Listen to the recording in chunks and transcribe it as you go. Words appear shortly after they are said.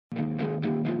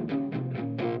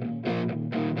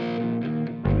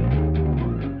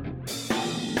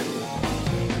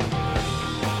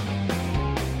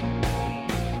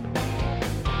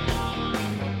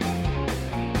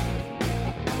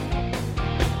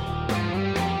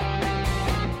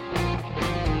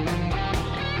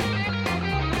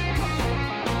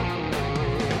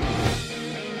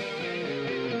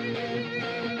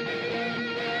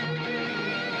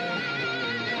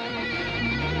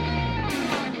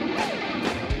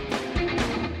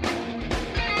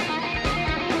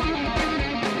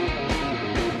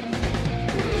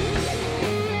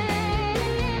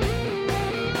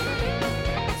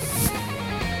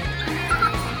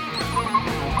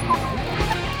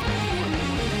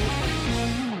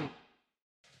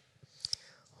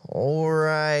All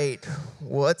right.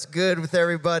 What's good with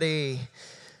everybody?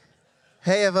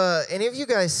 Hey, have any of you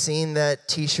guys seen that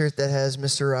t-shirt that has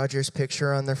Mr. Rogers'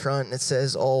 picture on the front and it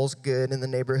says all's good in the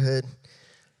neighborhood?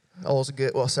 All's good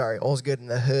in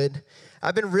the hood.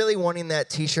 I've been really wanting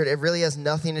that t-shirt. It really has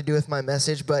nothing to do with my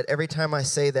message, but every time I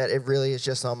say that, it really is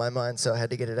just on my mind, so I had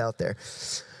to get it out there.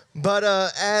 But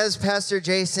as Pastor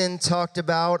Jason talked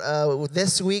about,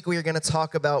 this week we are going to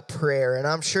talk about prayer, and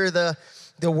I'm sure the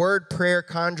word prayer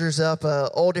conjures up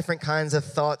all different kinds of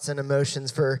thoughts and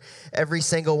emotions for every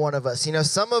single one of us. You know,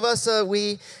 some of us,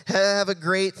 we have a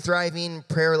great, thriving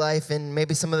prayer life, and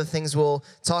maybe some of the things we'll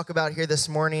talk about here this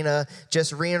morning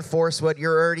just reinforce what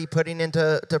you're already putting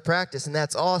into practice, and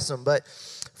that's awesome. But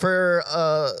for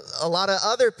a lot of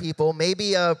other people,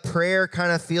 maybe prayer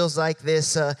kind of feels like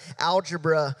this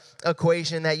algebra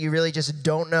equation that you really just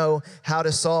don't know how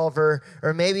to solve, or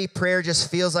maybe prayer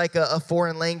just feels like a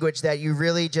foreign language that you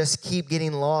really just keep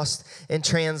getting lost in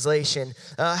translation.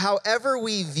 However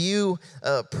we view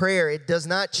prayer, it does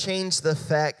not change the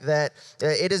fact that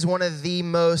it is one of the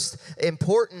most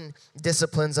important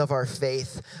disciplines of our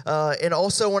faith, and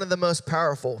also one of the most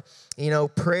powerful. You know,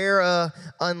 prayer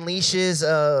unleashes,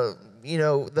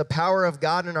 the power of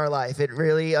God in our life. It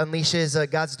really unleashes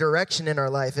God's direction in our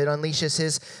life. It unleashes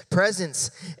His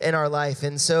presence in our life.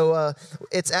 And so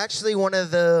it's actually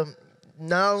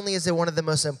not only is it one of the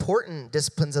most important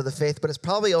disciplines of the faith, but it's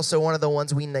probably also one of the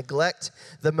ones we neglect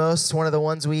the most, one of the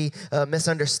ones we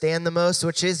misunderstand the most,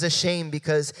 which is a shame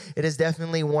because it is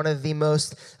definitely one of the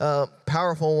most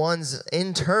powerful ones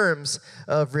in terms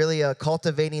of really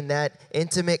cultivating that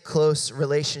intimate, close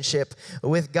relationship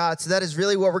with God. So that is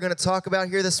really what we're going to talk about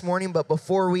here this morning. But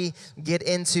before we get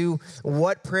into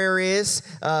what prayer is,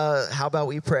 how about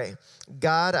we pray?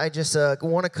 God, I just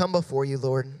want to come before you,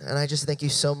 Lord, and I just thank you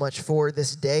so much for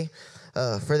this day,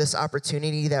 for this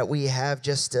opportunity that we have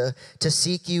just to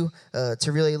seek you,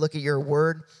 to really look at your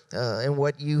word and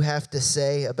what you have to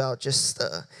say about just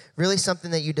really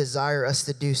something that you desire us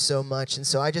to do so much. And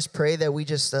so I just pray that we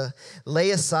just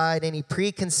lay aside any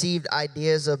preconceived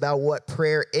ideas about what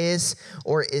prayer is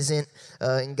or isn't.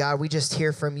 And God, we just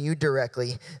hear from you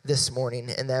directly this morning,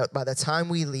 and that by the time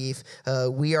we leave,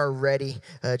 we are ready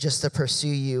just to pursue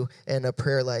you and a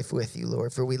prayer life with you,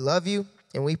 Lord. For we love you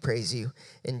and we praise you.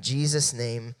 In Jesus'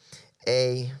 name,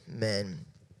 amen.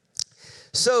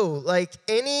 So, like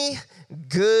any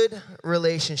good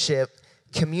relationship,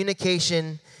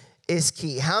 communication is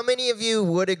key. How many of you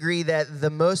would agree that the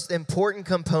most important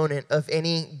component of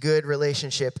any good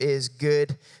relationship is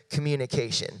good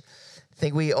communication? I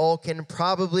think we all can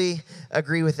probably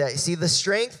agree with that. You see, the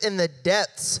strength and the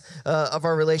depths of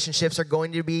our relationships are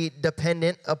going to be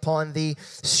dependent upon the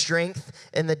strength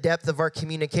and the depth of our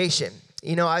communication.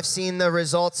 You know, I've seen the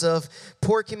results of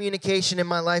poor communication in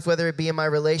my life, whether it be in my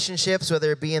relationships,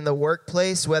 whether it be in the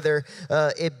workplace, whether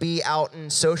it be out in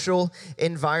social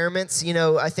environments. You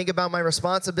know, I think about my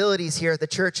responsibilities here at the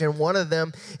church, and one of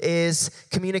them is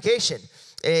communication.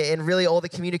 And really all the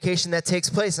communication that takes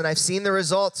place. And I've seen the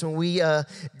results when we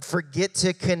forget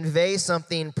to convey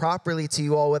something properly to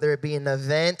you all, whether it be an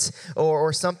event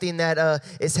or something that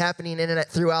is happening in and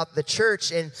throughout the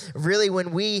church. And really when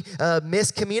we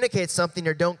miscommunicate something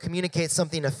or don't communicate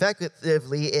something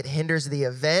effectively, it hinders the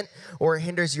event or it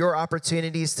hinders your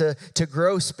opportunities to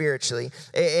grow spiritually.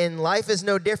 And life is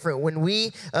no different. When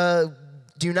we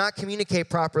do not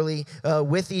communicate properly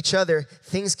with each other,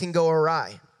 things can go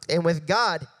awry. And with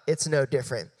God, it's no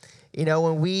different. You know,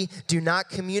 when we do not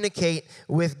communicate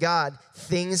with God,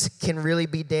 things can really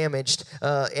be damaged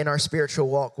in our spiritual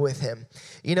walk with Him.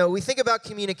 You know, we think about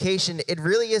communication, it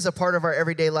really is a part of our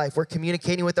everyday life. We're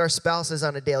communicating with our spouses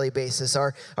on a daily basis,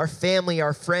 our family,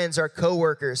 our friends, our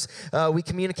coworkers. We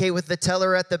communicate with the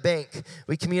teller at the bank.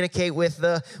 We communicate with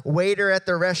the waiter at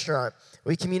the restaurant.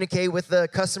 We communicate with the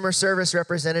customer service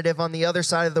representative on the other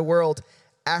side of the world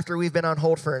after we've been on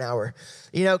hold for an hour.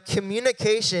 You know,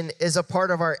 communication is a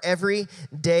part of our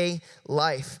everyday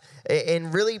life.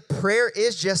 And really, prayer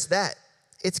is just that.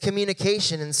 It's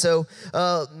communication. And so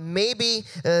maybe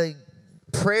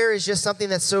prayer is just something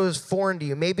that's so foreign to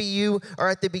you. Maybe you are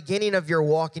at the beginning of your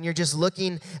walk and you're just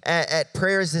looking at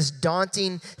prayer as this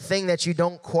daunting thing that you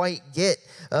don't quite get.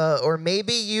 Or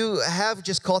maybe you have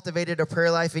just cultivated a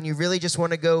prayer life and you really just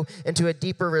want to go into a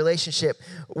deeper relationship.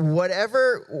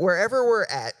 Wherever we're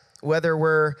at, whether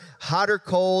we're hot or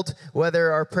cold,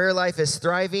 whether our prayer life is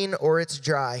thriving or it's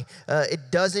dry,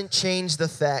 it doesn't change the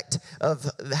fact of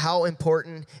how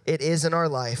important it is in our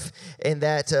life, and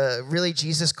that really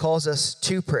Jesus calls us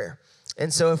to prayer.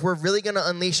 And so if we're really going to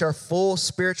unleash our full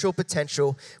spiritual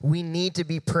potential, we need to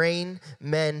be praying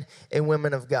men and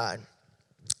women of God.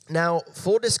 Now,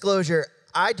 full disclosure,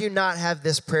 I do not have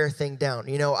this prayer thing down.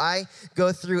 I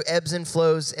go through ebbs and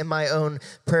flows in my own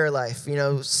prayer life.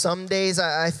 Some days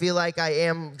I feel like I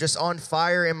am just on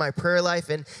fire in my prayer life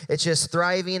and it's just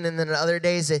thriving. And then other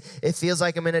days it feels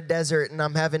like I'm in a desert and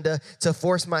I'm having to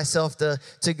force myself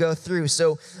to go through.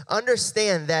 So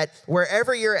understand that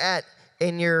wherever you're at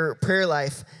in your prayer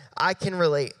life, I can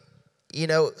relate.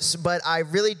 But I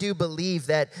really do believe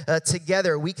that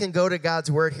together we can go to God's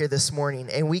word here this morning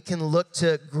and we can look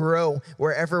to grow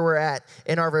wherever we're at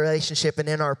in our relationship and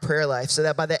in our prayer life so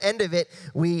that by the end of it,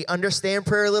 we understand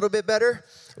prayer a little bit better.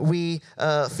 We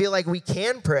feel like we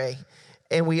can pray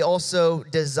and we also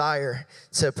desire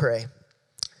to pray.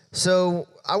 So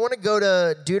I want to go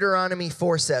to Deuteronomy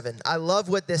 4:7. I love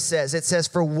what this says. It says,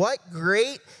 "For what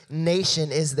great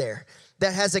nation is there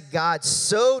that has a God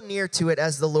so near to it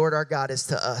as the Lord our God is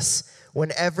to us,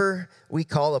 whenever we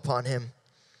call upon him?"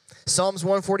 Psalms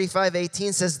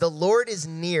 145:18 says, "The Lord is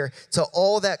near to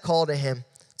all that call to him,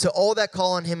 to all that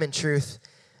call on him in truth."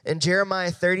 And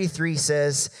Jeremiah 33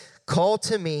 says, "Call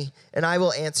to me, and I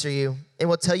will answer you, and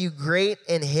will tell you great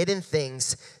and hidden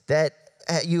things that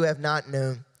you have not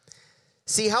known."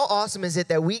 See, how awesome is it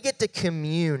that we get to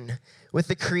commune with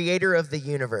the creator of the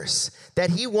universe,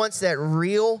 that he wants that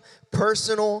real,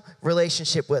 personal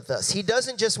relationship with us. He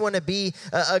doesn't just want to be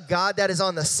a God that is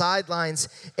on the sidelines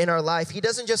in our life. He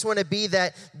doesn't just want to be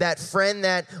that friend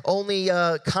that only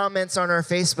comments on our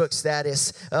Facebook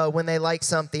status when they like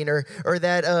something, or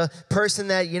that person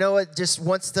that, just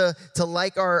wants to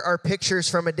like our pictures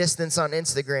from a distance on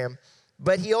Instagram.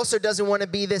 But he also doesn't want to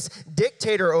be this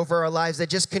dictator over our lives that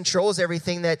just controls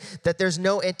everything, that there's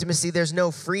no intimacy, there's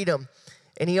no freedom.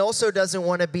 And he also doesn't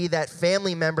want to be that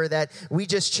family member that we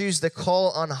just choose to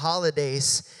call on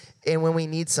holidays and when we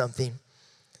need something.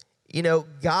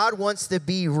 God wants to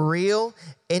be real,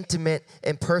 intimate,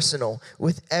 and personal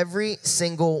with every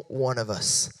single one of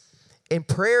us. And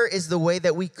prayer is the way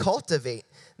that we cultivate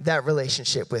that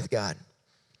relationship with God.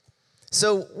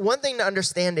 So one thing to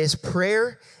understand is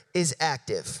prayer is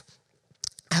active.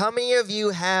 How many of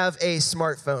you have a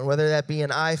smartphone, whether that be an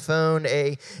iPhone,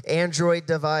 a Android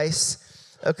device?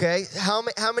 Okay, how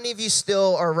many of you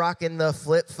still are rocking the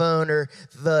flip phone or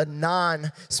the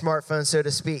non-smartphone, so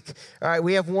to speak? All right,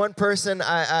 we have one person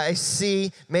I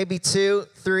see, maybe two,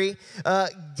 three.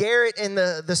 Garrett in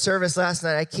the service last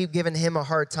night, I keep giving him a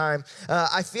hard time.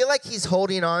 I feel like he's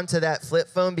holding on to that flip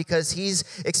phone because he's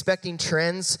expecting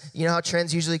trends. You know how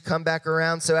trends usually come back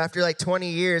around. So after like 20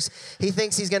 years, he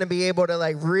thinks he's going to be able to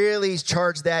like really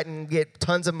charge that and get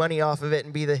tons of money off of it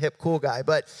and be the hip cool guy.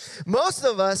 But most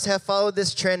of us have followed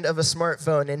this trend of a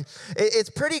smartphone, and it's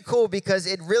pretty cool because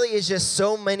it really is just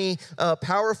so many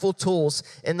powerful tools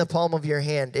in the palm of your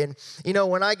hand. And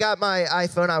when I got my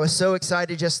iPhone, I was so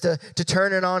excited just to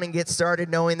turn it on and get started,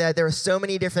 knowing that there were so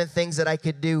many different things that I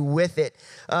could do with it.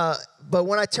 But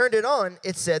when I turned it on,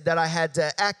 it said that I had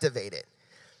to activate it.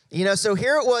 So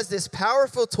here it was, this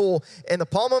powerful tool in the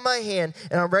palm of my hand,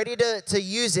 and I'm ready to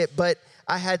use it, but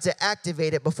I had to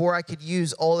activate it before I could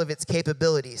use all of its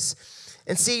capabilities.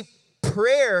 And see,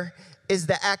 prayer is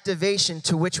the activation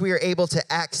to which we are able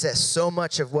to access so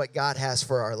much of what God has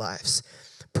for our lives.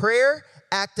 Prayer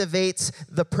activates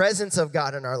the presence of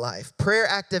God in our life. Prayer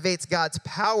activates God's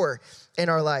power in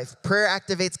our life. Prayer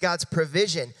activates God's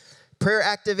provision. Prayer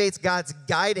activates God's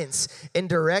guidance and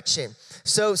direction.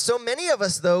 So many of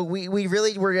us, though, we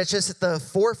really were just at the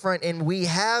forefront, and we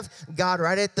have God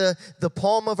right at the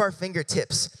palm of our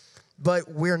fingertips, but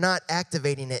we're not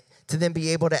activating it to then be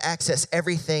able to access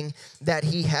everything that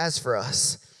he has for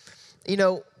us.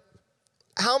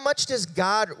 How much does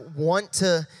God want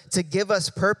to give us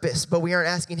purpose, but we aren't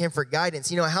asking him for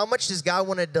guidance? How much does God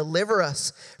want to deliver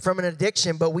us from an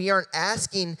addiction, but we aren't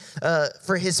asking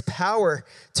for his power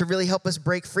to really help us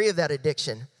break free of that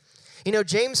addiction?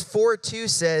 James 4:2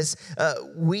 says,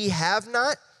 we have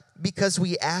not because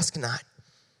we ask not.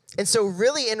 And so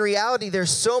really, in reality,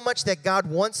 there's so much that God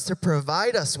wants to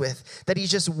provide us with that he's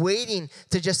just waiting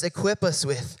to just equip us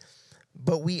with,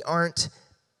 but we aren't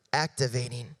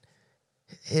activating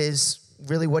is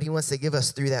really what he wants to give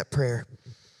us through that prayer.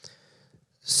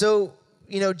 So,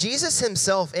 Jesus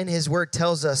himself in his word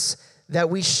tells us that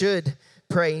we should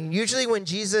pray. And usually when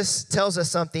Jesus tells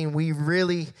us something, we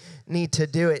really need to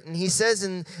do it. And he says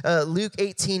in Luke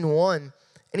 18:1, and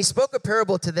he spoke a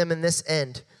parable to them in this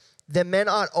end, that men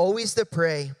ought always to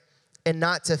pray and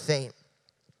not to faint.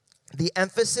 The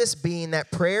emphasis being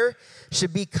that prayer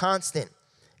should be constant,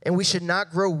 and we should not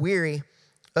grow weary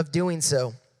of doing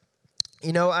so.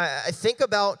 You know, I think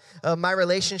about my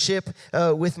relationship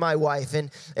with my wife, and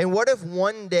what if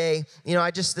one day, you know,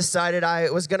 I just decided I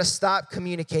was going to stop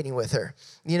communicating with her.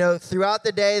 You know, throughout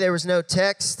the day, there was no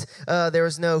text, there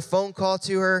was no phone call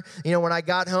to her. You know, when I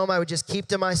got home, I would just keep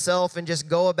to myself and just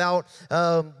go about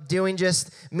doing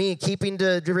just me, keeping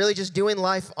to really just doing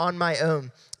life on my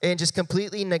own and just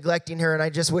completely neglecting her, and I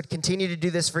just would continue to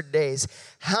do this for days.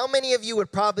 How many of you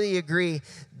would probably agree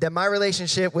that my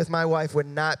relationship with my wife would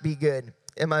not be good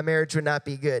and my marriage would not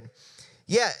be good?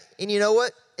 Yeah, and you know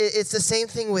what? It's the same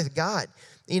thing with God.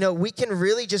 You know, we can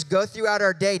really just go throughout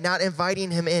our day not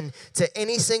inviting him in to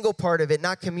any single part of it,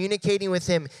 not communicating with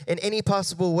him in any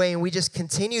possible way, and we just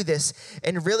continue this,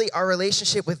 and really our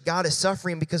relationship with God is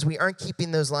suffering because we aren't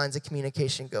keeping those lines of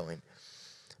communication going.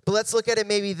 But let's look at it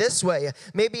maybe this way.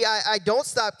 Maybe I don't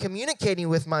stop communicating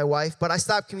with my wife, but I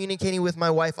stop communicating with my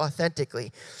wife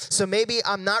authentically. So maybe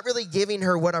I'm not really giving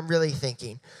her what I'm really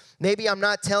thinking. Maybe I'm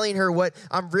not telling her what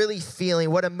I'm really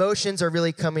feeling, what emotions are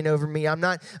really coming over me. I'm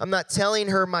not telling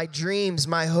her my dreams,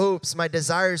 my hopes, my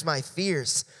desires, my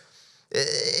fears.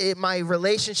 My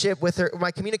relationship with her, my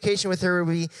communication with her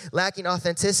would be lacking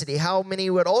authenticity. How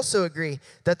many would also agree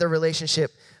that the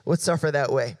relationship would suffer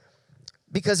that way?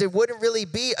 Because it wouldn't really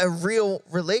be a real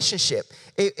relationship.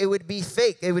 It would be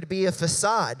fake. It would be a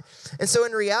facade. And so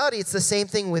in reality, it's the same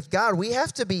thing with God. We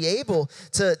have to be able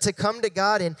to come to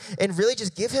God and really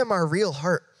just give him our real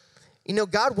heart. You know,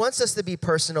 God wants us to be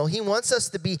personal. He wants us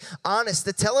to be honest,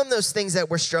 to tell him those things that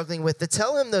we're struggling with, to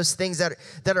tell him those things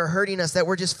that are hurting us, that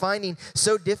we're just finding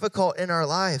so difficult in our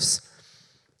lives.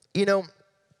 You know,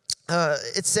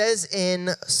 it says in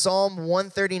Psalm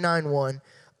 139:1,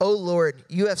 "O Lord,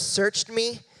 you have searched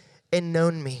me and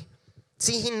known me."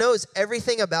 See, he knows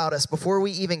everything about us before we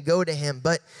even go to him.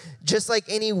 But just like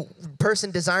any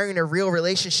person desiring a real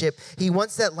relationship, he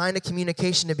wants that line of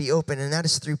communication to be open, and that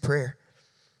is through prayer.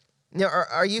 Now,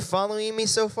 are you following me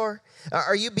so far?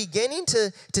 Are you beginning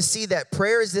to see that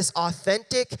prayer is this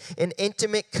authentic and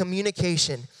intimate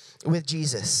communication with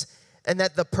Jesus? And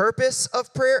that the purpose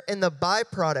of prayer and the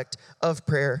byproduct of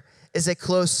prayer is a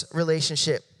close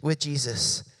relationship with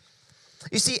Jesus.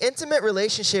 You see, intimate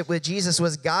relationship with Jesus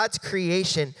was God's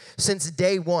creation since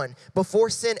day one.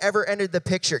 Before sin ever entered the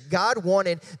picture, God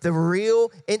wanted the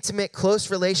real, intimate,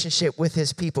 close relationship with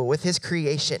his people, with his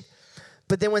creation.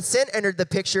 But then when sin entered the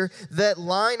picture, that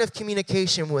line of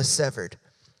communication was severed.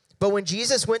 But when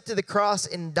Jesus went to the cross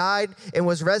and died and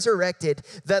was resurrected,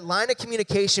 that line of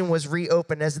communication was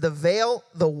reopened as the veil,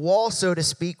 the wall, so to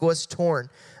speak, was torn.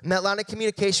 And that line of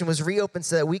communication was reopened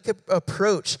so that we could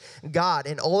approach God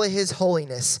in all of his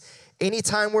holiness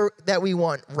anytime that we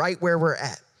want, right where we're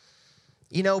at.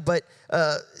 You know, but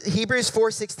Hebrews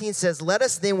 4:16 says, "Let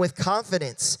us then with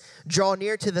confidence draw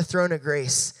near to the throne of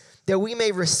grace, that we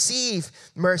may receive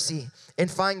mercy and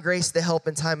find grace to help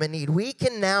in time of need." We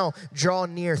can now draw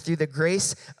near through the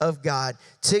grace of God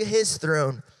to his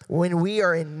throne when we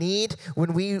are in need,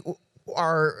 when we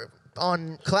are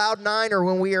on cloud nine, or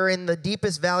when we are in the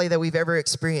deepest valley that we've ever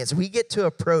experienced. We get to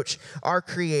approach our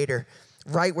Creator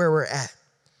right where we're at.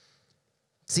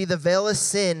 See, the veil of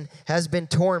sin has been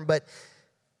torn, but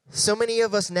so many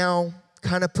of us now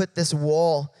kind of put this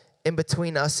wall in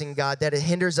between us and God that it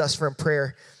hinders us from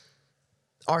prayer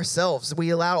ourselves. We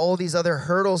allow all these other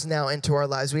hurdles now into our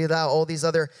lives. We allow all these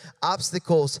other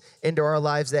obstacles into our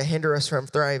lives that hinder us from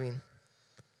thriving.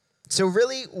 So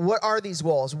really, what are these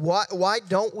walls? Why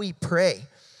don't we pray?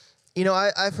 You know,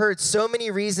 I've heard so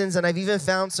many reasons, and I've even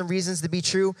found some reasons to be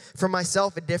true for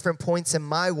myself at different points in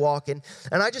my walk. And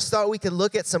I just thought we could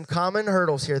look at some common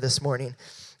hurdles here this morning,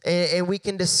 and we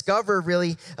can discover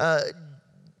really how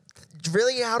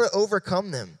to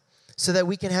overcome them so that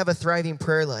we can have a thriving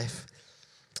prayer life.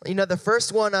 You know, the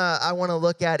first one I want to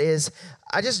look at is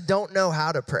I just don't know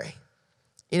how to pray.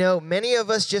 You know, many of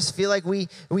us just feel like we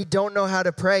don't know how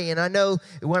to pray. And I know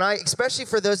especially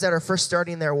for those that are first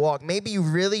starting their walk, maybe you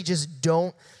really just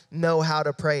don't know how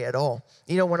to pray at all.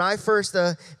 You know, when I first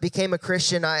became a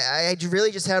Christian, I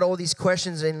really just had all these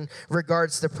questions in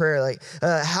regards to prayer. Like,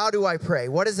 how do I pray?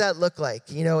 What does that look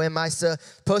like? You know, am I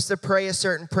supposed to pray a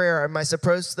certain prayer? Am I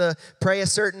supposed to pray a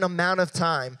certain amount of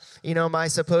time? You know, am I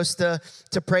supposed to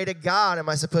pray to God? Am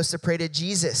I supposed to pray to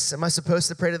Jesus? Am I supposed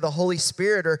to pray to the Holy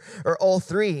Spirit or all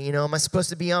three? You know, am I supposed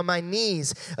to be on my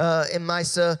knees? Am I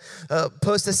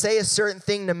supposed to say a certain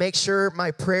thing to make sure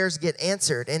my prayers get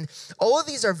answered? And all of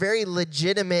these are very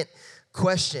legitimate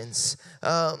questions,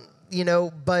 you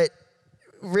know, but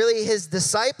really his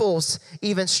disciples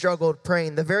even struggled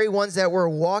praying. The very ones that were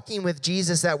walking with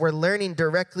Jesus, that were learning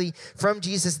directly from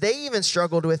Jesus, they even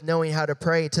struggled with knowing how to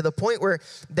pray, to the point where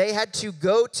they had to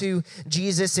go to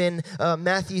Jesus in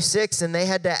Matthew 6, and they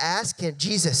had to ask him,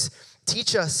 Jesus,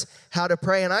 teach us how to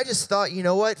pray. And I just thought, you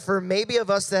know what, for maybe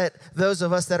those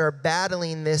of us that are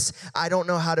battling this, I don't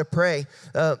know how to pray,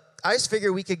 I just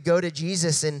figured we could go to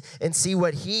Jesus and see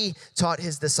what he taught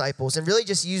his disciples and really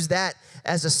just use that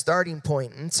as a starting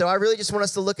point. And so I really just want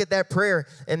us to look at that prayer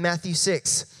in Matthew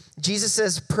 6. Jesus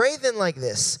says, pray then like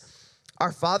this: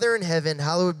 Our Father in heaven,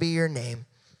 hallowed be your name.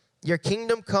 Your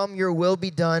kingdom come, your will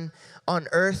be done on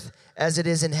earth as it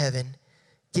is in heaven.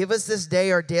 Give us this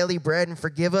day our daily bread, and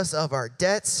forgive us of our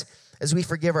debts as we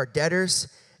forgive our debtors.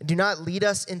 And do not lead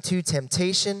us into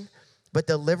temptation, but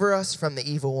deliver us from the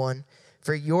evil one.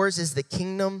 For yours is the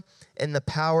kingdom and the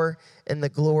power and the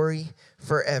glory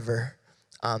forever.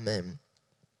 Amen.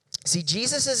 See,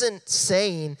 Jesus isn't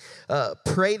saying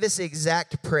pray this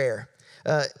exact prayer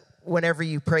whenever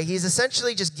you pray. He's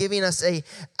essentially just giving us a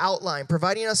outline,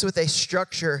 providing us with a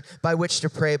structure by which to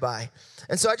pray by.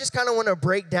 And so I just kind of want to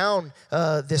break down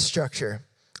this structure.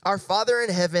 Our Father in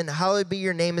heaven, hallowed be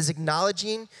your name, is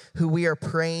acknowledging who we are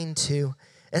praying to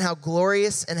and how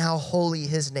glorious and how holy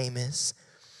his name is.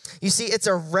 You see, it's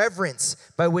a reverence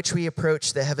by which we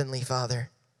approach the Heavenly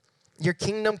Father. Your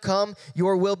kingdom come,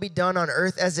 your will be done on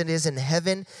earth as it is in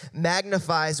heaven,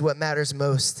 magnifies what matters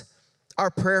most. Our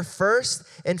prayer first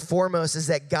and foremost is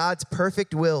that God's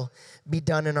perfect will be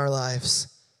done in our lives.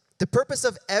 The purpose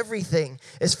of everything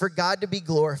is for God to be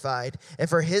glorified and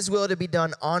for his will to be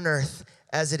done on earth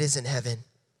as it is in heaven.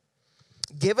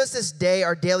 Give us this day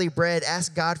our daily bread.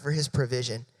 Ask God for his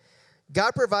provision.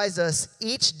 God provides us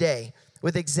each day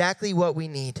with exactly what we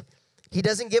need. He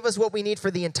doesn't give us what we need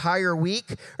for the entire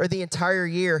week or the entire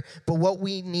year, but what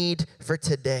we need for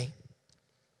today.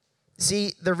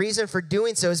 See, the reason for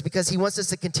doing so is because he wants us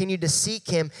to continue to seek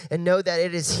him and know that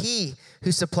it is he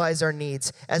who supplies our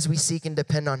needs as we seek and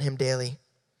depend on him daily.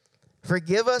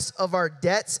 Forgive us of our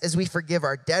debts as we forgive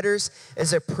our debtors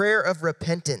is a prayer of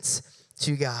repentance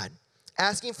to God,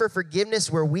 asking for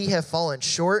forgiveness where we have fallen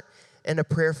short, and a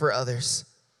prayer for others.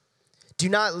 Do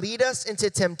not lead us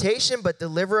into temptation, but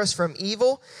deliver us from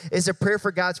evil is a prayer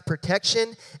for God's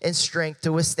protection and strength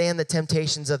to withstand the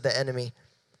temptations of the enemy.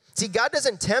 See, God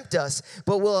doesn't tempt us,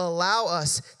 but will allow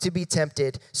us to be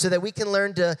tempted so that we can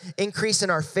learn to increase in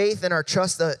our faith and our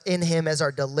trust in him as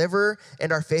our deliverer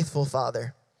and our faithful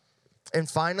Father. And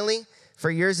finally, for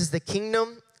yours is the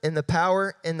kingdom and the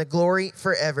power and the glory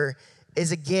forever,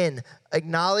 is again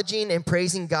acknowledging and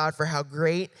praising God for how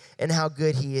great and how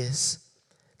good he is.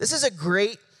 This is a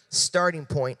great starting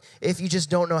point if you just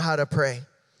don't know how to pray.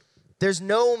 There's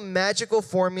no magical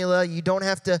formula. You don't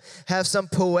have to have some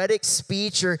poetic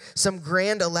speech or some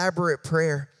grand elaborate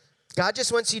prayer. God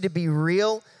just wants you to be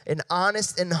real and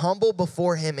honest and humble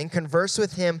before him and converse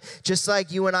with him just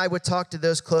like you and I would talk to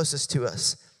those closest to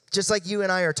us, just like you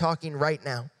and I are talking right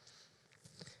now.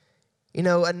 You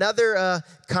know, another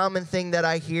common thing that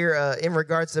I hear in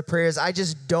regards to prayer is I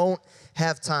just don't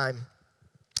have time.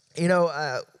 You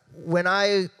know,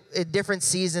 in different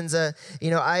seasons,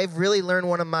 I've really learned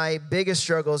one of my biggest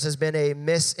struggles has been a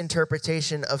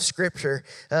misinterpretation of Scripture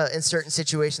in certain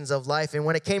situations of life. And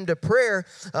when it came to prayer,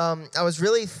 I was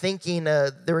really thinking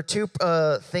there were two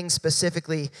things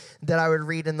specifically that I would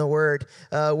read in the Word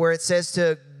where it says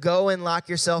to go and lock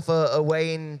yourself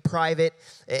away in private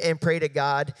and pray to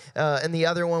God. And the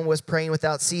other one was praying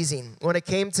without ceasing. When it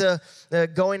came to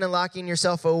going and locking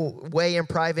yourself away in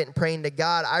private and praying to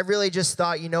God, I really just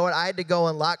thought, you know what, I had to go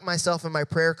and lock myself in my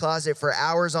prayer closet for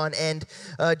hours on end,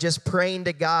 just praying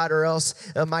to God, or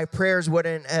else my prayers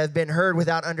wouldn't have been heard,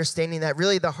 without understanding that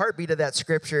really the heartbeat of that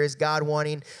scripture is God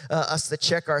wanting us to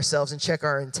check ourselves and check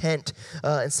our intent.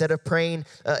 Instead of praying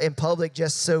in public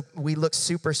just so we look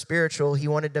super spiritual, he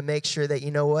wanted to make sure that,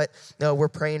 you know what, we're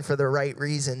praying for the right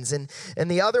reasons. And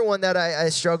the other one that I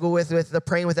struggle with the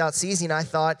praying without ceasing, I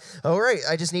thought, all right,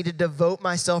 I just need to devote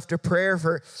myself to prayer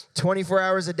for 24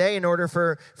 hours a day in order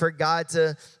for God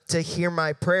to hear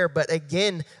my prayer. But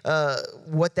again,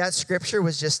 what that scripture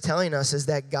was just telling us is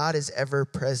that God is ever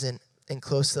present and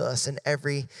close to us in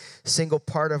every single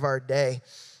part of our day.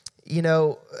 You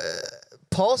know,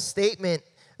 Paul's statement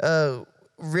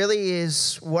really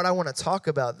is what I want to talk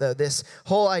about, though, this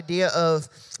whole idea of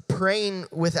praying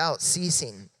without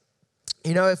ceasing.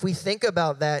 You know, if we think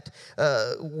about that,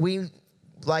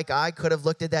 I could have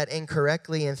looked at that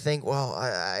incorrectly and think, well,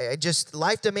 I just,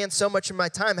 life demands so much of my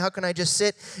time. How can I just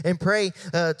sit and pray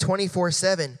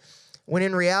 24/7? When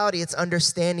in reality, it's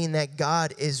understanding that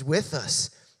God is with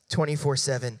us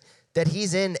 24/7. that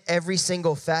he's in every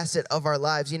single facet of our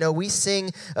lives. You know, we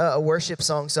sing a worship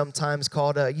song sometimes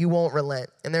called You Won't Relent.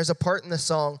 And there's a part in the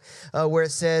song where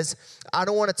it says, I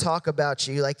don't want to talk about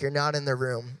you like you're not in the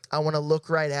room. I want to look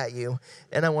right at you,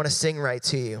 and I want to sing right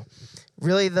to you.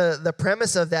 Really, the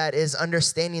premise of that is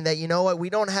understanding that, you know what,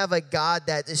 we don't have a God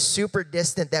that is super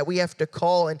distant, that we have to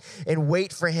call and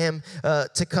wait for him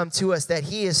to come to us, that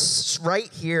he is right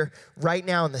here, right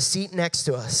now, in the seat next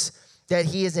to us, that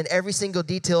he is in every single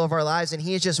detail of our lives, and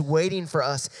he is just waiting for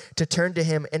us to turn to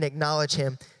him and acknowledge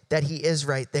him, that he is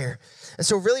right there. And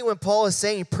so really when Paul is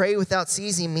saying pray without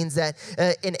ceasing means that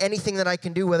in anything that I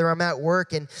can do, whether I'm at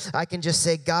work and I can just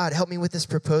say, God, help me with this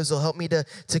proposal, help me to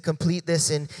complete this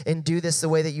and do this the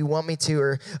way that you want me to,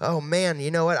 or, oh man,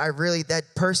 you know what, that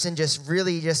person just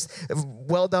really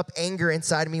welled up anger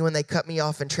inside of me when they cut me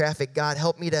off in traffic. God,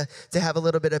 help me to have a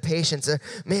little bit of patience.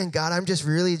 Man, God, I'm just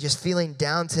really feeling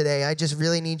down today. I just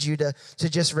really need you to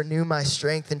just renew my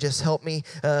strength and just help me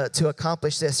to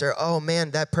accomplish this. Or, oh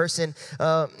man, that person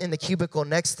in the cubicle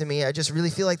next to me, I just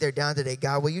really feel like they're down today.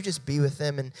 God, will you just be with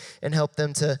them and help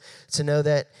them to know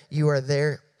that you are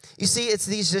there? You see, it's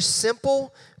these just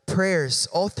simple prayers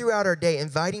all throughout our day,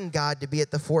 inviting God to be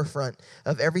at the forefront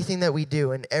of everything that we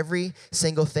do and every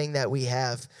single thing that we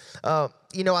have.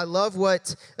 You know, I love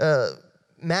what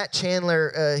Matt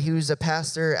Chandler, he was a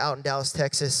pastor out in Dallas,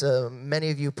 Texas.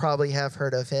 Many of you probably have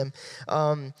heard of him.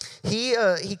 He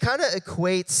kind of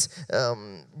equates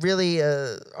really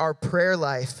our prayer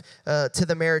life to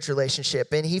the marriage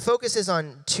relationship, and he focuses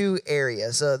on two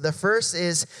areas. The first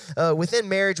is within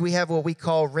marriage, we have what we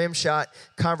call rim shot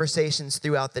conversations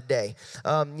throughout the day.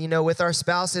 You know, with our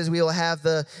spouses, we will have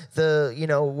the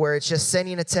where it's just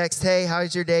sending a text, hey,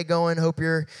 how's your day going? Hope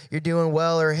you're doing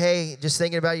well, or hey, just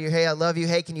thinking about you, hey, I love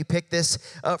you. Hey, can you pick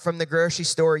this up from the grocery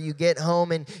store? You get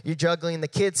home and you're juggling the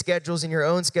kids' schedules and your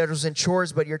own schedules and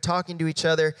chores, but you're talking to each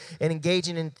other and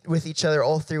engaging with each other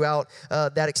all throughout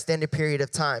that extended period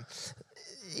of time.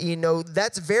 You know,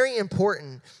 that's very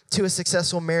important to a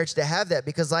successful marriage to have that,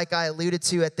 because like I alluded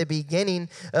to at the beginning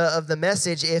of the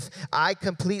message, if I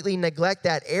completely neglect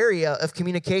that area of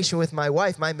communication with my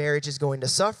wife, my marriage is going to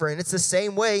suffer. And it's the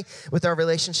same way with our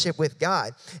relationship with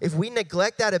God. If we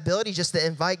neglect that ability just to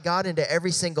invite God into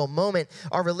every single moment,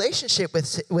 our relationship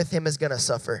with him is going to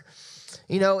suffer.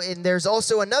 You know, and there's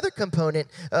also another component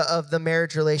of the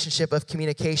marriage relationship of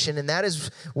communication, and that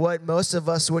is what most of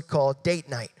us would call date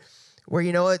night. Where,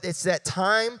 you know, it's that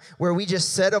time where we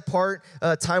just set apart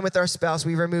time with our spouse.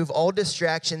 We remove all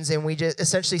distractions and we just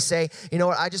essentially say, you know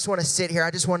what, I just want to sit here.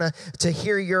 I just want to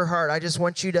hear your heart. I just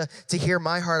want you to hear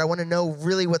my heart. I want to know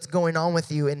really what's going on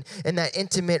with you in that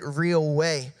intimate, real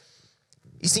way.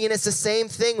 You see, and it's the same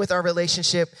thing with our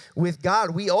relationship with God.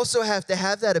 We also have to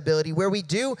have that ability where we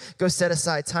do go set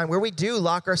aside time, where we do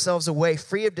lock ourselves away,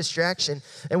 free of distraction,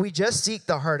 and we just seek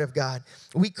the heart of God.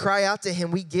 We cry out to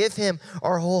him. We give him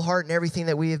our whole heart and everything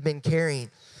that we have been carrying.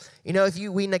 You know, if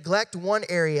we neglect one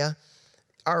area,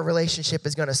 our relationship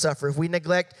is going to suffer. If we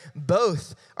neglect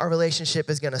both, our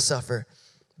relationship is going to suffer.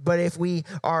 But if we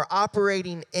are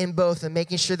operating in both and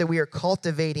making sure that we are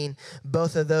cultivating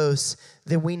both of those,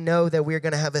 then we know that we're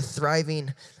going to have a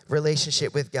thriving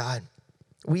relationship with God.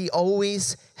 We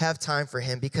always have time for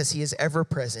him because he is ever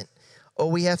present. All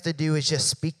we have to do is just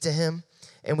speak to him,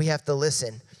 and we have to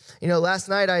listen. You know, last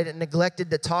night I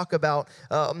neglected to talk about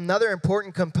another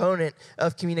important component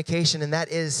of communication, and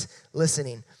that is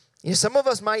listening. You know, some of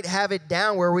us might have it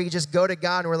down where we just go to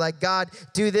God and we're like, God,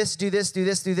 do this, do this, do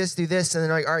this, do this, do this. And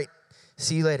then like, all right,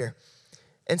 see you later.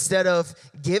 Instead of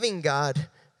giving God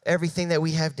everything that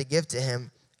we have to give to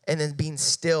him and then being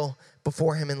still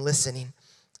before him and listening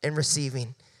and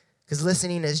receiving. Because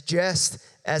listening is just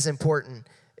as important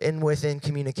within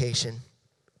communication.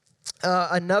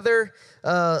 Another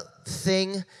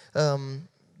thing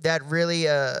that really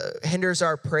hinders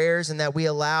our prayers and that we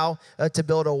allow to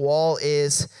build a wall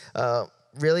is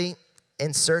really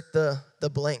insert the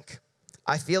blank.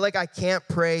 I feel like I can't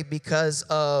pray because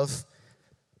of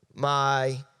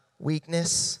my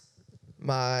weakness,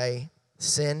 my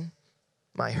sin,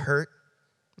 my hurt,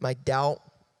 my doubt,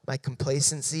 my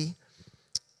complacency,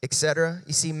 etc.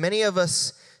 You see, many of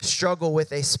us struggle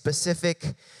with a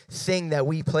specific thing that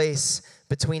we place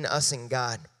between us and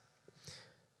God.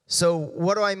 So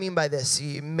what do I mean by this?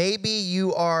 Maybe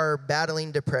you are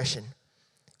battling depression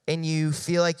and you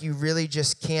feel like you really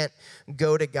just can't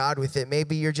go to God with it.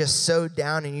 Maybe you're just so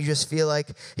down and you just feel like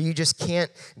you just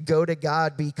can't go to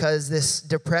God because this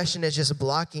depression is just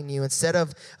blocking you. Instead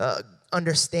of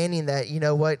understanding that, you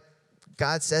know what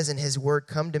God says in his word,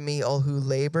 come to me all who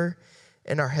labor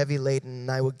and are heavy laden,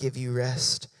 and I will give you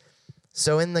rest.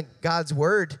 So in God's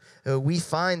word, we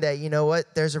find that, you know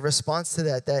what, there's a response to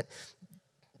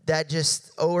that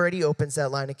just already opens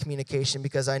that line of communication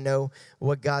because I know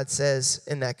what God says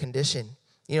in that condition.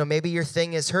 You know, maybe your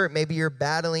thing is hurt. Maybe you're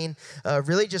battling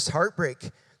really just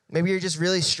heartbreak. Maybe you're just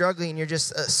really struggling. You're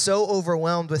just so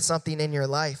overwhelmed with something in your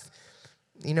life.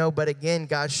 You know, but again,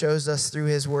 God shows us through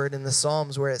his word in the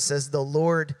Psalms where it says, the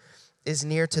Lord is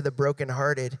near to the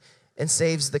brokenhearted and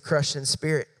saves the crushed in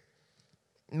spirit.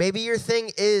 Maybe your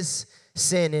thing is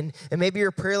sin, and maybe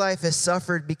your prayer life has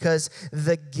suffered because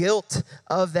the guilt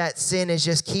of that sin is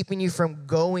just keeping you from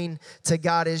going to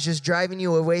God, is just driving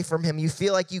you away from him. You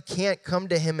feel like you can't come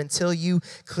to him until you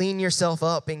clean yourself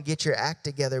up and get your act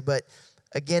together. But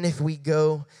again, if we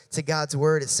go to God's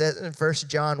word, it says in 1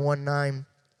 John 1:9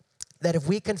 that if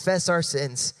we confess our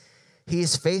sins, he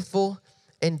is faithful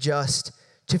and just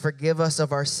to forgive us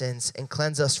of our sins and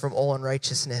cleanse us from all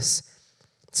unrighteousness.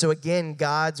 So again,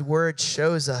 God's word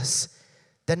shows us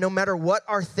that no matter what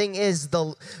our thing is,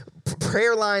 the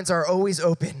prayer lines are always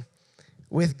open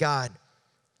with God.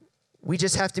 We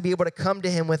just have to be able to come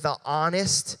to him with an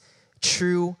honest,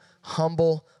 true,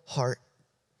 humble heart.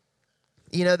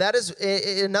 You know, that is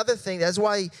another thing. That's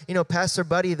why, you know, Pastor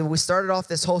Buddy, we started off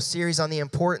this whole series on the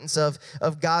importance of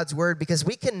God's word, because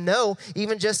we can know,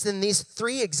 even just in these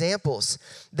 3 examples,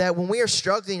 that when we are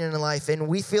struggling in life and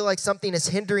we feel like something is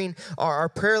hindering our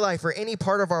prayer life or any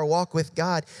part of our walk with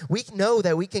God, we know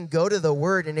that we can go to the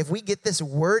word. And if we get this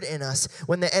word in us,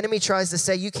 when the enemy tries to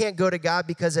say, you can't go to God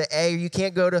because of A, or you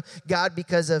can't go to God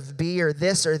because of B, or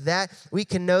this or that, we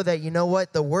can know that, you know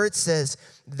what, the word says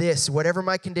this, whatever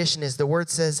my condition is, the word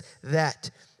says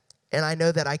that, and I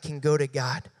know that I can go to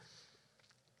God.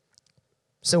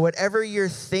 So whatever your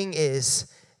thing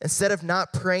is, instead of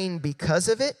not praying because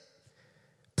of it,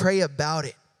 pray about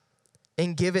it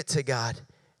and give it to God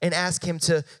and ask him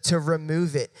to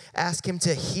remove it, ask him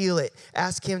to heal it,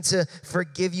 ask him to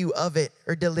forgive you of it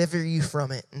or deliver you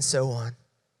from it, and so on.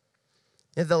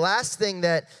 And the last thing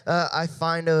that I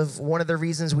find of one of the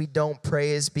reasons we don't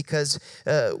pray is because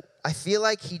I feel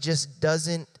like he just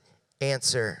doesn't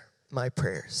answer my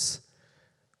prayers.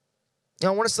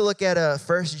 Now, I want us to look at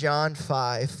 1 John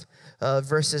 5,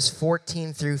 verses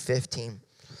 14 through 15.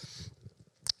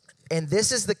 And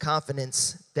this is the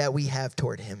confidence that we have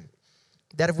toward him,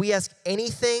 that if we ask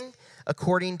anything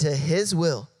according to his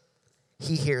will,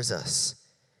 he hears us.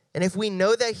 And if we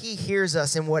know that he hears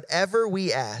us in whatever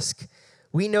we ask,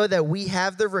 we know that we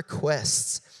have the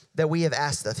requests that we have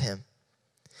asked of him.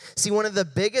 See, one of the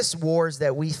biggest wars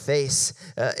that we face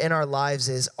in our lives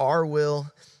is our will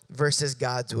versus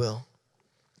God's will.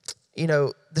 You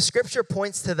know, the scripture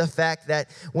points to the fact that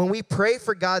when we pray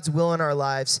for God's will in our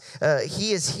lives,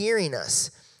 he is hearing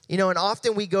us. You know, and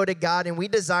often we go to God and we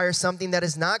desire something that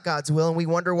is not God's will, and we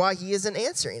wonder why he isn't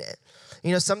answering it.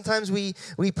 You know, sometimes we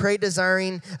pray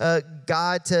desiring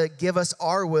God to give us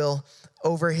our will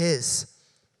over his.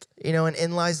 You know, and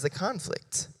in lies the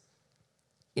conflict.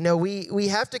 You know, we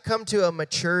have to come to a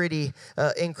maturity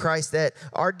in Christ that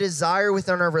our desire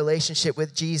within our relationship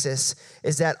with Jesus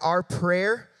is that our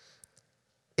prayer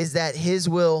is that his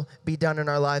will be done in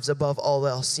our lives above all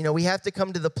else. You know, we have to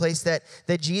come to the place that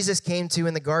Jesus came to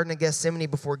in the Garden of Gethsemane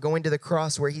before going to the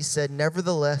cross, where he said,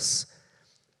 nevertheless,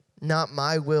 not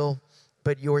my will,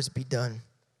 but yours be done.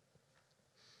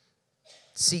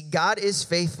 See, God is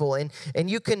faithful, and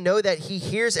you can know that he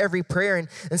hears every prayer,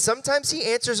 and sometimes he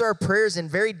answers our prayers in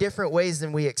very different ways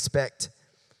than we expect.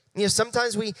 You know,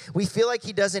 sometimes we feel like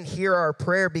he doesn't hear our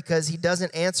prayer because he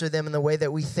doesn't answer them in the way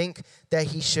that we think that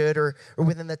he should, or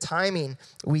within the timing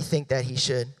we think that he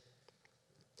should.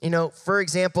 You know, for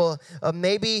example,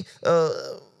 maybe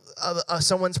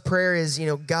someone's prayer is, you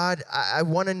know, God, I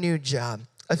want a new job.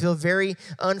 I feel very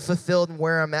unfulfilled in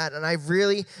where I'm at, and I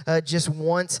really just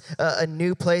want a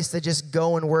new place to just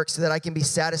go and work so that I can be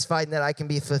satisfied and that I can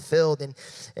be fulfilled.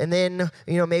 And then,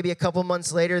 you know, maybe a couple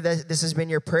months later, that this has been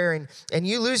your prayer, and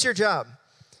you lose your job.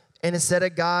 And instead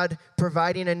of God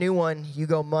providing a new one, you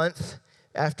go month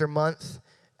after month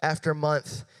after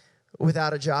month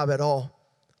without a job at all.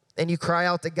 And you cry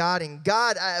out to God, and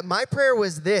God, my prayer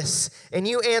was this, and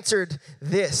you answered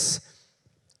this.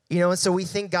 You know, and so we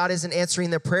think God isn't answering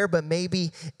the prayer, but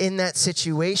maybe in that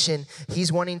situation, he's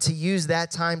wanting to use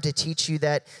that time to teach you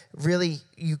that really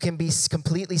you can be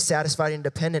completely satisfied and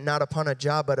dependent, not upon a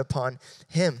job, but upon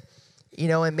him. You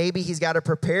know, and maybe he's got to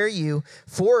prepare you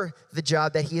for the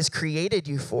job that he has created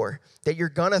you for, that you're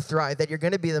going to thrive, that you're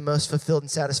going to be the most fulfilled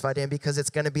and satisfied in, because it's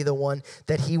going to be the one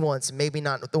that he wants, maybe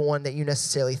not the one that you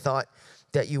necessarily thought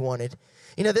that you wanted.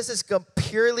 You know, this is a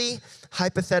purely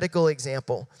hypothetical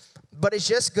example. But it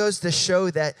just goes to show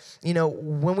that,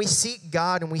 when we seek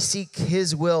God and we seek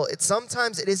his will,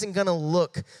 sometimes it isn't going to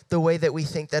look the way that we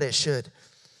think that it should.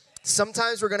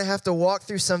 Sometimes we're going to have to walk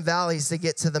through some valleys to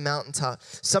get to the mountaintop.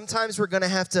 Sometimes we're going to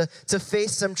have to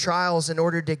face some trials in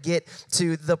order to get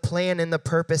to the plan and the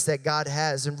purpose that God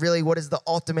has. And really, what is the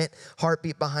ultimate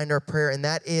heartbeat behind our prayer? And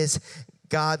that is,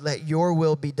 God, let your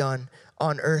will be done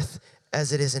on earth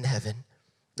as it is in heaven.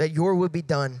 That your will be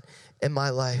done in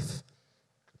my life.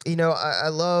 I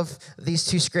love these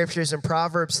two scriptures. In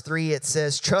Proverbs 3, it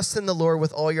says, trust in the Lord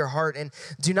with all your heart and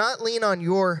do not lean on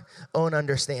your own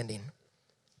understanding.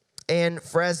 And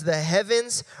for as the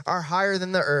heavens are higher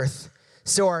than the earth,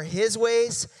 so are his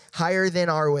ways higher than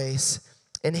our ways,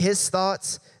 and his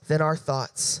thoughts than our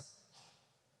thoughts.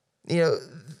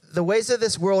 The ways of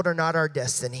this world are not our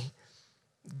destiny.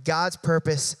 God's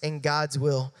purpose and God's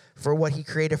will for what he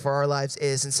created for our lives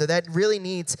is. And so that really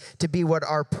needs to be what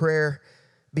our prayer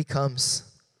becomes.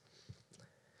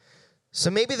 So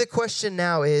maybe the question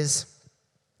now is,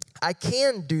 I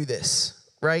can do this.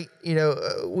 Right?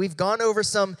 We've gone over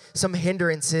some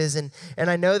hindrances, and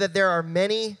I know that there are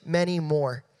many, many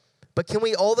more. But can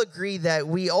we all agree that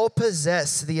we all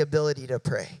possess the ability to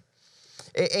pray?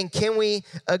 And can we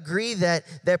agree that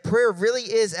prayer really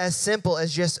is as simple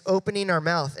as just opening our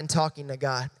mouth and talking to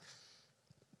God?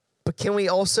 But can we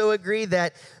also agree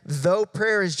that though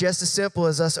prayer is just as simple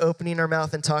as us opening our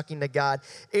mouth and talking to God,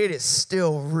 it is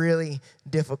still really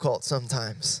difficult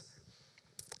sometimes?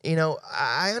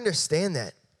 I understand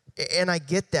that, and I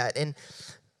get that,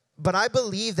 but I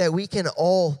believe that we can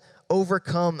all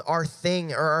overcome our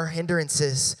thing or our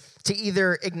hindrances to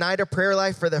either ignite a prayer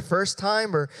life for the first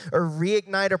time or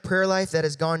reignite a prayer life that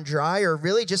has gone dry, or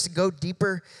really just to go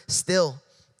deeper still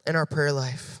in our prayer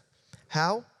life.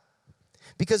 How?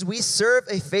 Because we serve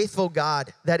a faithful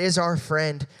God that is our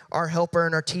friend, our helper,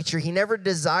 and our teacher. He never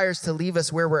desires to leave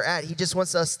us where we're at. He just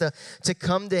wants us to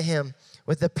come to him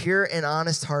with a pure and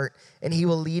honest heart, and he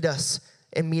will lead us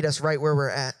and meet us right where we're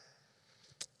at.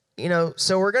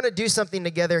 So we're going to do something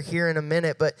together here in a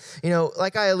minute, but,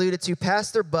 like I alluded to,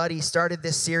 Pastor Buddy started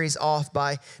this series off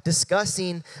by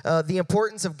discussing the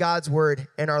importance of God's word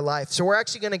in our life. So we're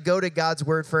actually going to go to God's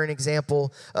word for an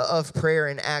example of prayer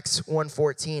in Acts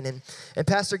 1:14. And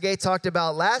Pastor Gay talked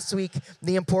about last week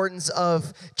the importance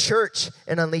of church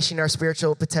and unleashing our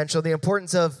spiritual potential, the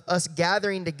importance of us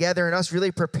gathering together and us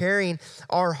really preparing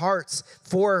our hearts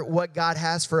for what God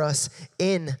has for us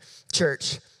in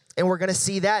church. And we're going to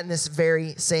see that in this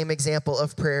very same example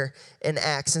of prayer in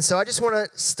Acts. And so I just want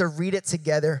us to read it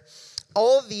together.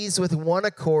 All of these with one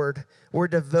accord were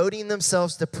devoting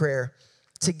themselves to prayer,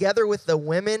 together with the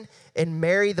women and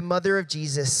Mary, the mother of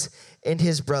Jesus, and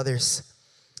his brothers.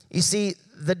 You see,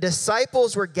 the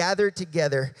disciples were gathered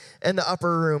together in the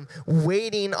upper room,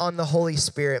 waiting on the Holy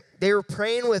Spirit. They were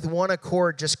praying with one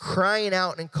accord, just crying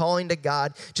out and calling to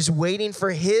God, just waiting for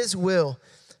his will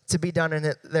to be done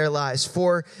in their lives,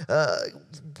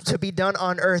 to be done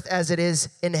on earth as it is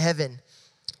in heaven.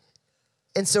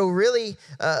 And so really,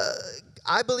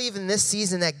 I believe in this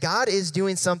season that God is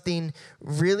doing something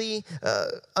really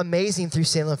amazing through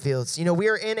Salem Fields. We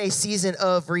are in a season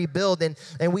of rebuild, and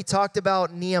we talked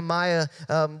about Nehemiah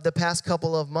the past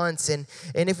couple of months. And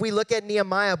if we look at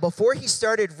Nehemiah, before he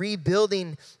started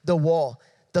rebuilding the wall,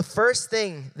 the first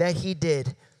thing that he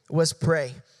did was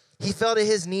pray. He fell to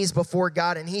his knees before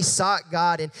God, and he sought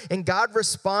God, and God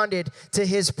responded to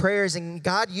his prayers, and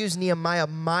God used Nehemiah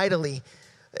mightily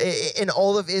in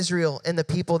all of Israel and the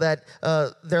people that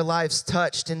their lives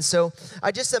touched. And so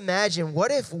I just imagine,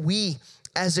 what if we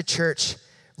as a church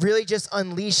really just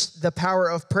unleashed the power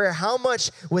of prayer? How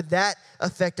much would that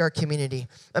affect our community?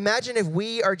 Imagine if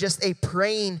we are just a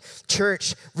praying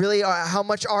church, really how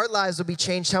much our lives will be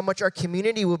changed, how much our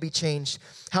community will be changed,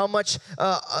 how much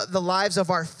the lives of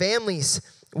our families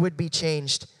would be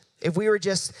changed if we were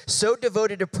just so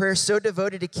devoted to prayer, so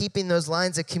devoted to keeping those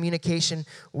lines of communication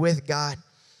with God.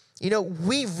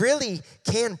 We really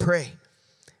can pray.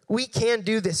 We can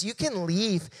do this. You can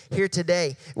leave here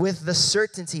today with the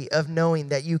certainty of knowing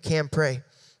that you can pray,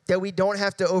 that we don't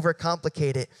have to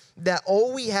overcomplicate it, that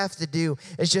all we have to do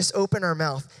is just open our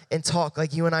mouth and talk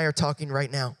like you and I are talking right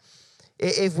now.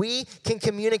 If we can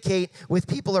communicate with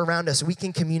people around us, we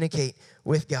can communicate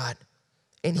with God.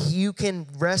 And you can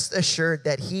rest assured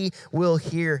that he will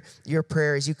hear your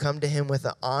prayer as you come to him with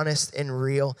an honest and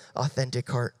real, authentic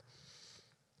heart.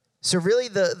 So really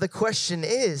the question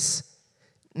is,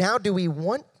 now do we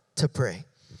want to pray?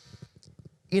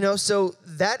 So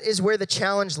that is where the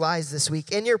challenge lies this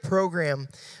week. In your program,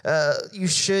 you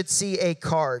should see a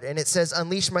card, and it says,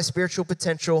 Unleash My Spiritual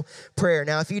Potential Prayer.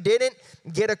 Now, if you didn't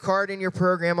get a card in your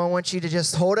program, I want you to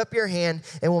just hold up your hand,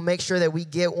 and we'll make sure that we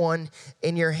get one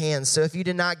in your hands. So if you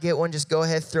did not get one, just go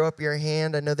ahead, throw up your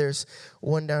hand. I know there's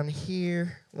one down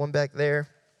here, one back there.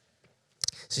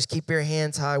 So just keep your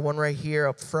hands high, one right here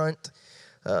up front.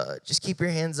 Just keep your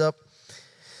hands up.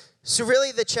 So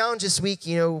really the challenge this week,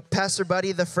 Pastor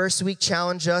Buddy the first week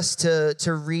challenged us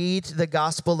to read the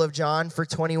Gospel of John for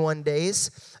 21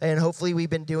 days. And hopefully we've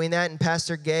been doing that. And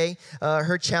Pastor Gay,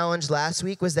 her challenge last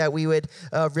week was that we would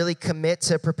really commit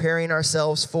to preparing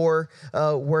ourselves for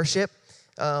worship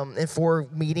and for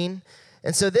meeting.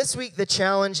 And so this week the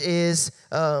challenge is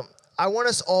I want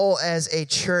us all as a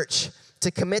church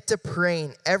to commit to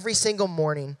praying every single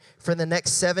morning for the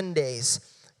next 7 days.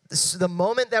 The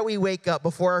moment that we wake up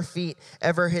before our feet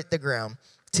ever hit the ground,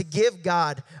 to give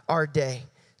God our day,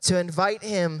 to invite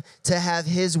him to have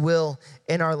his will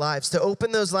in our lives, to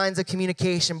open those lines of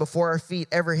communication before our feet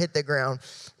ever hit the ground.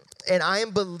 And I am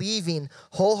believing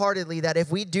wholeheartedly that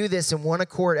if we do this in one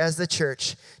accord as the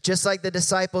church, just like the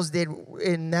disciples did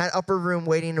in that upper room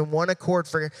waiting in one accord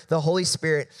for the Holy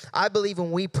Spirit, I believe when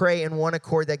we pray in one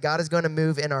accord that God is going to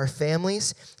move in our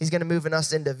families, he's going to move in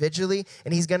us individually,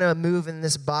 and he's going to move in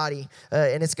this body.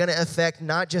 And it's going to affect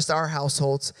not just our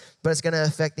households, but it's going to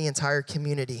affect the entire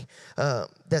community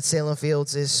that Salem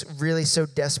Fields is really so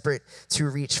desperate to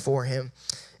reach for him.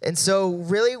 And so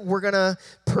really we're going to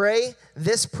pray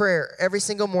this prayer every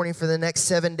single morning for the next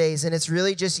 7 days. And it's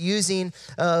really just using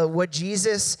what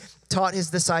Jesus taught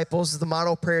his disciples, the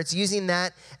model prayer. It's using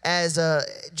that as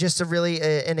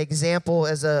an example,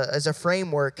 as a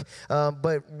framework,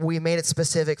 but we made it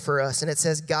specific for us. And it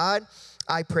says, God,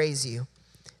 I praise you.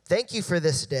 Thank you for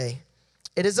this day.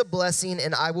 It is a blessing,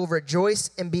 and I will rejoice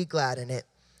and be glad in it.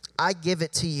 I give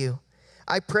it to you.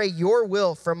 I pray your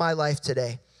will for my life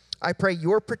today. I pray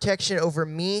your protection over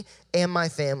me and my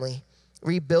family.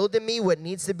 Rebuild in me what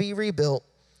needs to be rebuilt.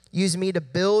 Use me to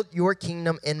build your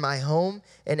kingdom in my home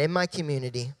and in my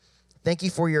community. Thank you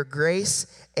for your grace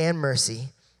and mercy.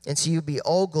 And to you be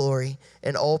all glory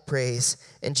and all praise.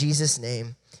 In Jesus'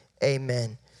 name,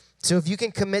 amen. So if you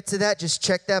can commit to that, just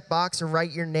check that box and write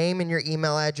your name and your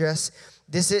email address.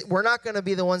 We're not going to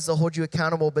be the ones that hold you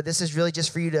accountable, but this is really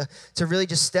just for you to really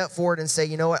just step forward and say,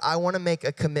 you know what, I want to make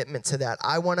a commitment to that.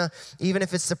 I want to, even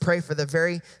if it's to pray for the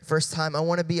very first time, I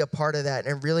want to be a part of that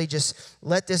and really just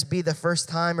let this be the first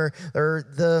time or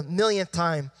the millionth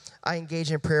time I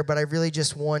engage in prayer, but I really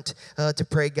just want to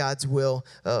pray God's will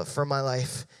for my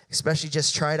life, especially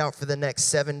just try it out for the next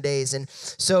 7 days. And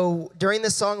so during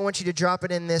this song, I want you to drop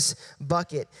it in this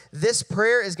bucket. This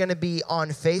prayer is going to be on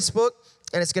Facebook,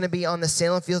 and it's going to be on the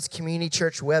Salem Fields Community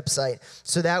Church website.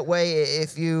 So that way,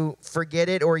 if you forget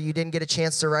it or you didn't get a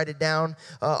chance to write it down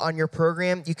on your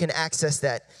program, you can access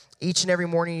that. Each and every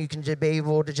morning, you can be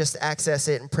able to just access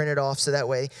it and print it off so that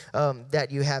way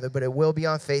that you have it. But it will be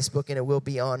on Facebook and it will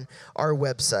be on our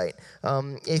website.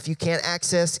 If you can't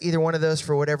access either one of those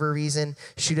for whatever reason,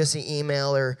 shoot us an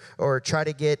email or try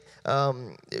to get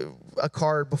a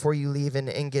card before you leave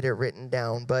and get it written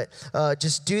down. But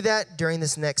just do that during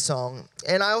this next song.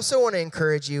 And I also want to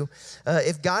encourage you,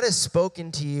 if God has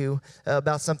spoken to you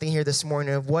about something here this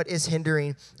morning of what is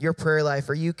hindering your prayer life,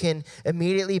 or you can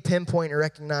immediately pinpoint and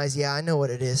recognize, yeah, I know what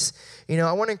it is.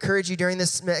 I want to encourage you during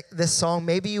this song,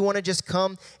 maybe you want to just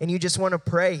come and you just want to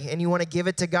pray and you want to give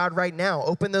it to God right now.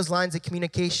 Open those lines of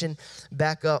communication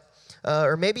back up.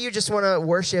 Or maybe you just want to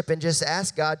worship and just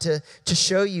ask God to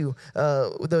show you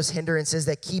those hindrances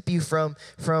that keep you from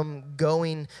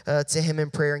going to him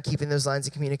in prayer and keeping those lines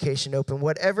of communication open.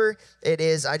 Whatever it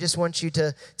is, I just want you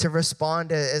to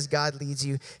respond as God leads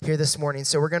you here this morning.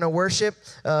 So we're going to worship,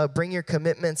 bring your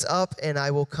commitments up, and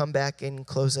I will come back and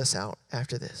close us out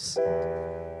after this.